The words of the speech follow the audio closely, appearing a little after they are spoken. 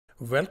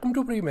Welcome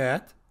to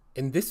PreMath.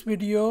 In this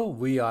video,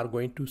 we are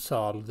going to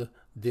solve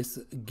this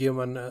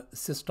given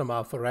system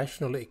of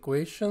rational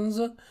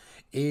equations.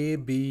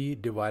 AB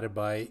divided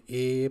by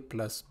A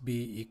plus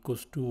B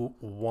equals to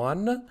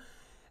 1.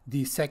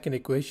 The second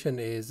equation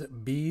is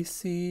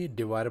BC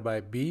divided by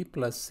B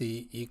plus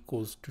C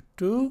equals to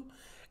 2.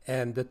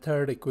 And the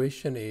third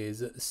equation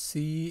is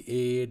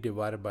CA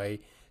divided by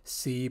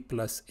C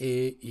plus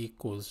A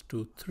equals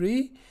to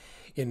 3.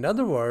 In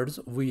other words,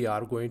 we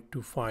are going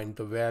to find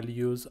the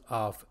values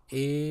of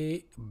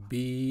A,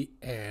 B,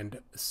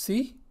 and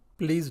C.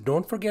 Please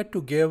don't forget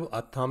to give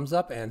a thumbs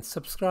up and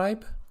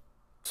subscribe.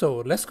 So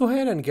let's go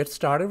ahead and get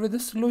started with the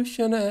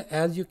solution.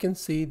 As you can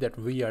see that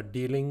we are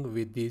dealing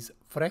with these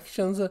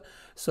fractions.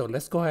 So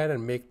let's go ahead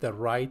and make the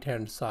right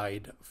hand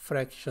side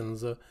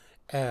fractions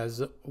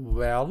as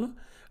well.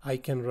 I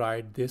can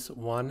write this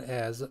one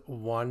as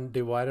 1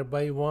 divided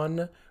by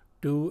 1,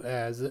 2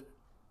 as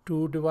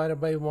 2 divided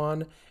by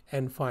 1,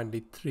 and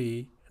finally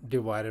 3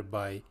 divided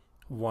by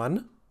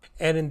 1.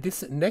 And in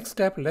this next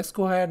step, let's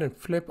go ahead and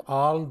flip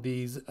all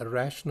these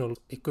rational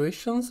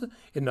equations.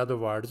 In other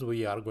words,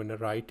 we are going to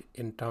write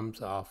in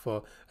terms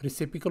of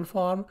reciprocal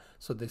form.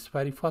 So this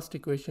very first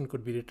equation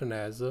could be written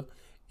as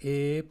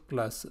A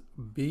plus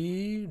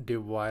B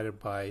divided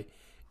by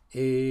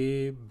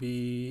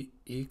AB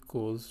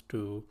equals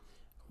to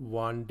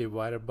 1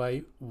 divided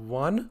by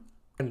 1.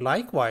 And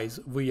likewise,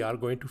 we are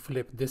going to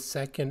flip this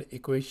second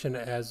equation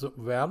as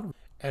well.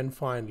 And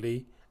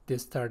finally,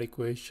 this third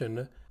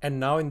equation. And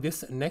now in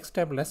this next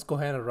step, let's go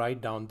ahead and write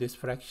down this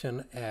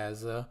fraction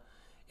as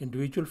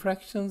individual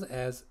fractions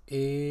as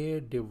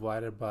A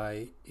divided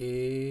by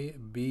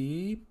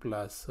AB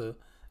plus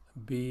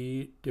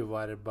B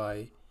divided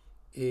by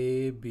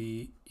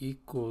AB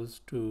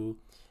equals to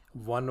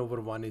 1 over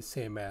 1 is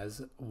same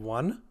as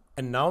 1.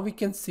 And now we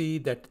can see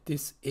that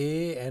this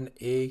A and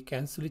A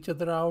cancel each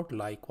other out.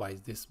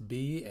 Likewise, this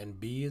B and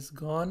B is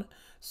gone.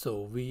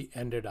 So we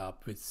ended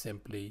up with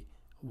simply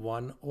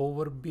 1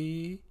 over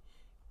B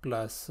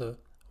plus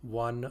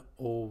 1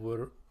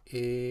 over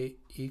A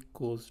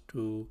equals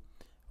to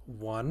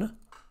 1.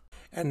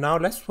 And now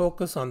let's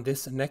focus on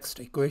this next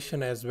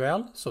equation as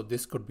well. So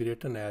this could be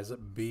written as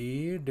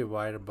B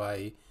divided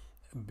by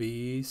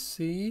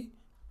BC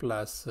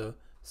plus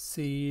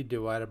C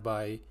divided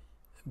by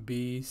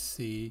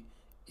BC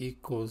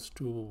equals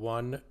to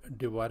 1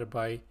 divided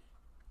by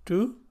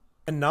 2.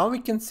 And now we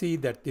can see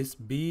that this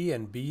B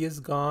and B is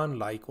gone.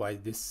 Likewise,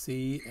 this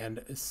C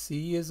and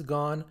C is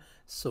gone.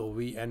 So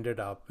we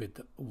ended up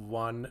with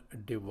 1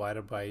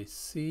 divided by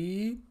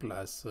C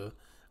plus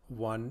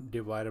 1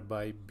 divided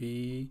by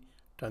B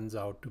turns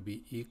out to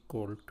be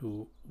equal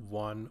to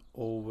 1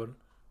 over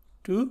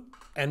 2.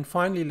 And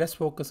finally, let's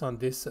focus on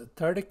this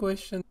third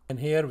equation. And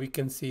here we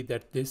can see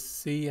that this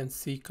C and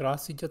C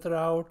cross each other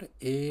out.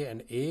 A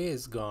and A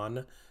is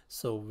gone.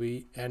 So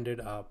we ended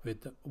up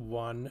with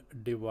 1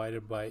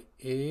 divided by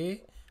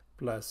A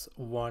plus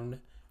 1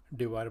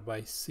 divided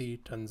by C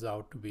turns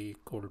out to be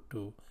equal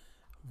to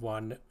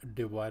 1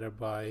 divided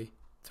by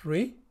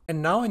 3.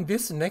 And now in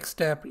this next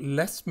step,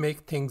 let's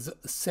make things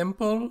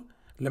simple.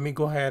 Let me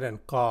go ahead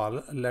and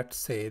call, let's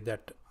say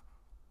that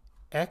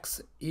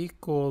X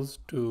equals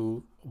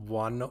to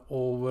 1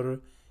 over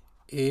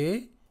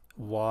A,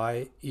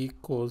 Y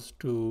equals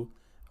to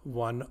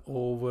 1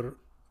 over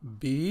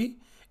B,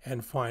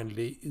 and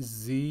finally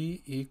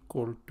Z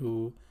equal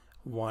to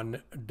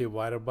 1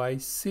 divided by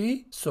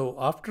C. So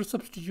after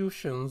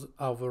substitutions,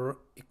 our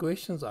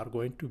equations are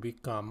going to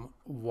become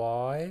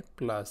Y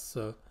plus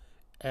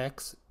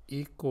X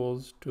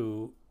equals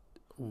to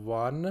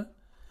 1,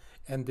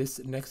 and this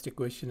next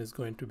equation is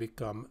going to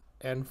become,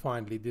 and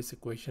finally this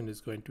equation is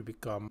going to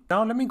become.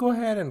 Now let me go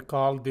ahead and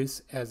call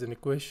this as an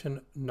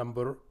equation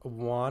number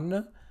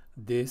 1,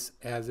 this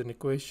as an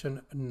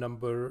equation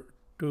number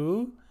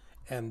 2,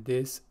 and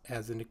this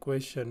as an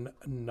equation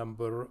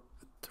number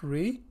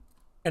 3.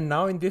 And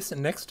now in this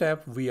next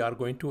step, we are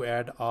going to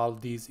add all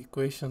these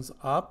equations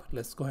up.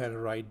 Let's go ahead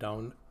and write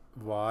down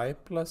Y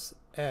plus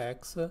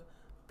X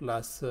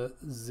plus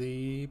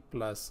Z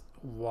plus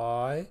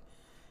Y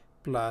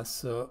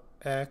plus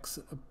X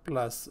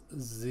plus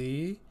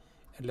Z.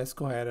 And let's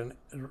go ahead and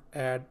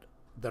add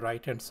the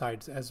right hand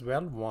sides as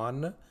well.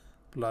 1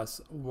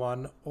 plus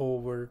 1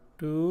 over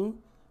 2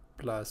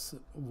 plus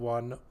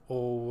 1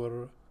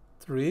 over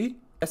 3.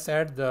 Let's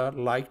add the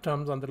like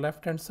terms on the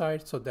left hand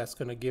side. So that's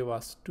going to give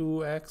us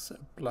 2x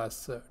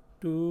plus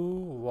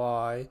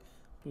 2y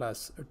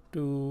plus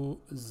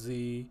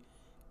 2z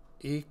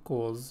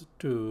equals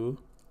to.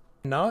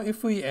 Now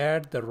if we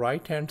add the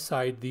right hand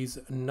side these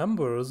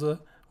numbers,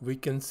 we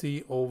can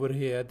see over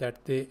here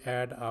that they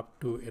add up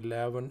to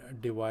 11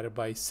 divided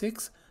by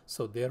 6.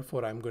 So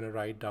therefore I'm going to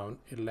write down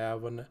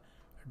 11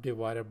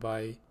 divided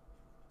by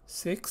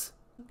 6.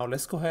 Now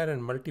let's go ahead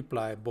and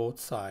multiply both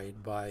sides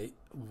by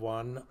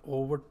 1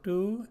 over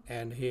 2,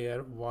 and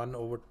here 1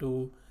 over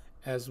 2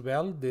 as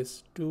well.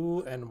 This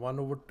 2 and 1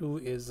 over 2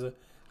 is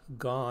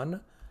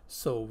gone.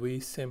 So we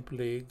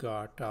simply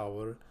got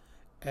our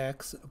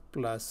x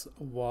plus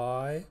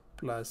y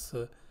plus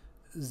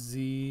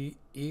z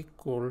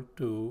equal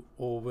to,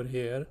 over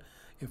here,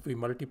 if we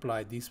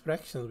multiply these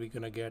fractions, we're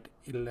going to get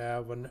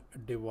 11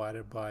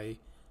 divided by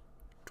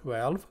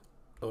 12.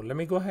 So let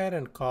me go ahead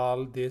and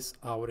call this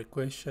our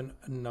equation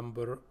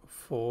number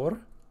 4.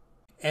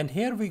 And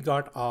here we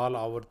got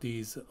all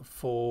these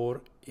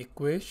 4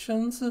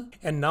 equations.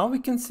 And now we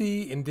can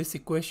see in this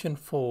equation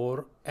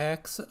 4,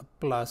 x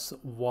plus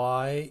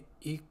y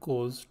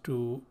equals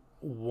to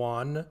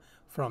 1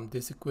 from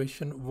this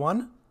equation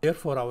 1.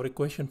 Therefore, our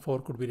equation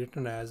 4 could be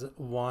written as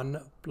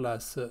 1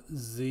 plus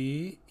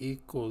z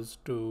equals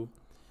to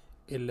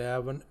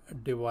 11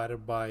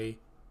 divided by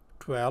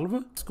 12.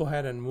 Let's go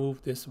ahead and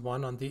move this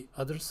 1 on the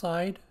other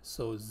side.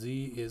 So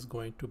z is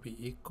going to be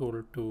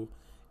equal to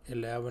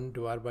 11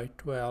 divided by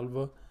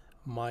 12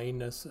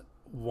 minus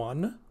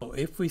 1. So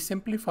if we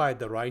simplify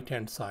the right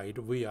hand side,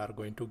 we are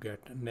going to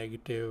get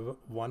negative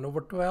 1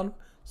 over 12.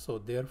 So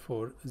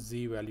therefore,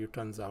 z value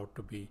turns out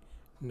to be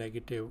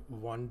negative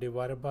 1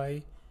 divided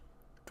by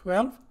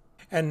 12.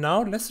 And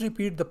now let's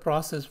repeat the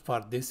process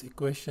for this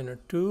equation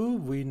 2.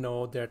 We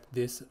know that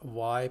this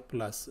y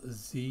plus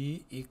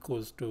z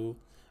equals to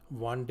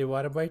 1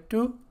 divided by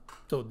 2.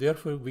 So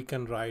therefore we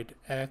can write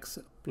x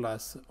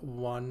plus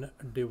 1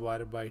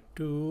 divided by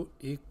 2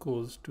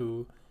 equals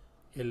to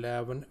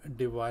 11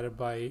 divided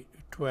by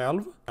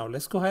 12. Now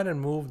let's go ahead and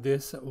move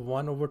this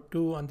 1 over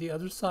 2 on the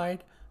other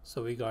side.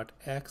 So we got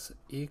x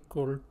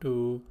equal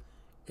to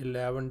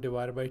 11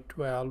 divided by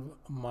 12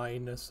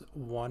 minus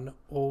 1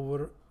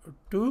 over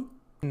 2.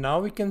 Now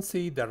we can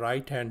see the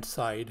right hand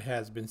side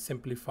has been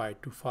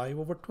simplified to 5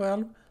 over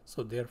 12.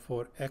 So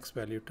therefore x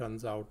value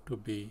turns out to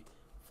be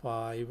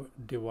 5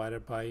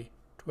 divided by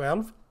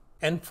 12.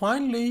 And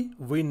finally,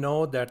 we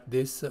know that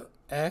this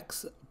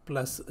x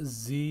plus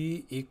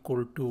z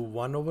equal to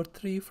 1 over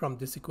 3 from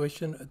this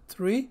equation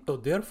 3. So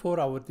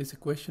therefore, this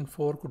equation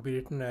 4 could be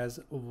written as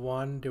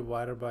 1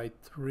 divided by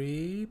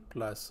 3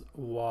 plus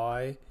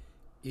y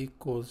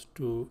equals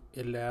to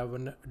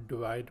 11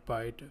 divided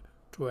by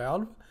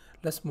 12.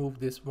 Let's move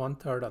this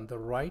 1/3 on the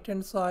right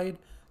hand side.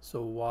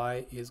 So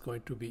y is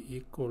going to be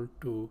equal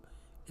to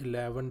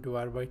 11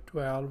 divided by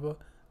 12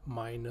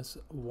 minus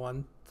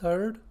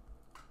 1/3.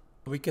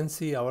 We can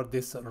see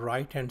this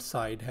right hand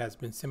side has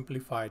been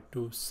simplified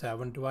to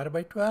 7 divided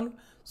by 12.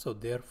 So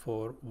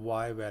therefore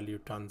y value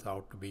turns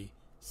out to be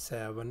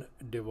 7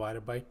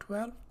 divided by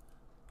 12.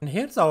 And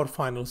here's our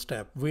final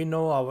step. We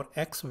know our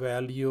x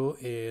value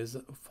is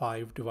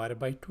 5 divided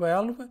by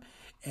 12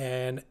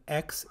 and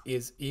x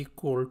is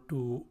equal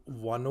to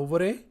 1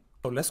 over a.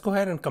 So let's go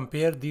ahead and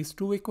compare these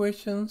two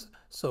equations.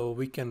 So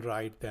we can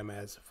write them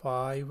as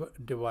 5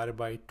 divided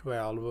by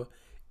 12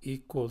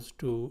 equals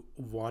to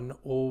 1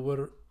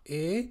 over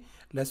a.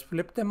 Let's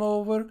flip them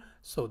over.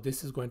 So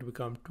this is going to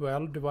become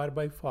 12 divided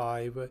by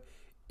 5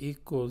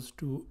 equals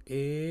to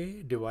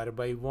a divided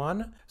by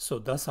 1. So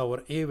thus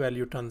our a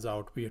value turns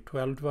out to be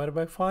 12 divided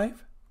by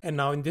 5. And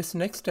now in this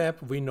next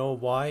step, we know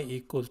y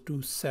equals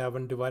to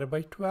 7 divided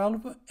by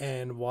 12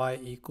 and y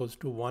equals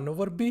to 1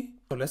 over b.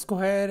 So let's go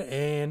ahead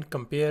and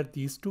compare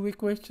these two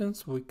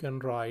equations. We can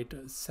write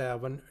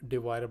 7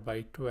 divided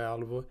by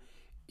 12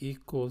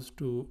 equals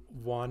to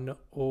 1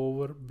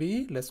 over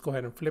b. Let's go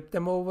ahead and flip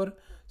them over.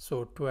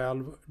 So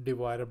 12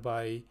 divided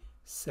by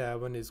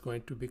 7 is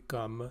going to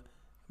become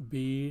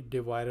b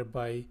divided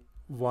by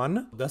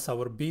 1. Thus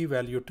our b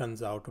value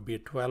turns out to be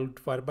 12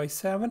 divided by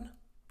 7.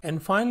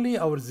 And finally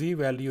our z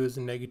value is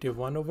negative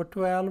 1 over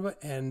 12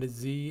 and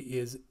z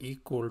is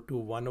equal to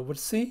 1 over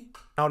c.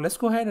 Now let's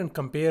go ahead and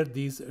compare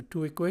these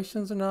two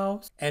equations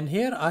now. And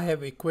here I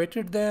have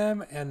equated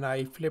them and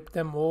I flip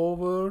them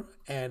over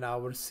and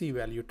our c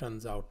value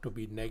turns out to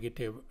be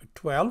negative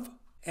 12.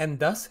 And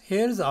thus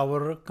here's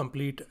our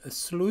complete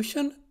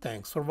solution.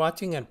 Thanks for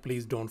watching and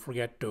please don't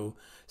forget to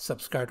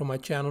subscribe to my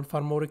channel for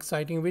more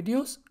exciting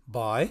videos.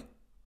 Bye.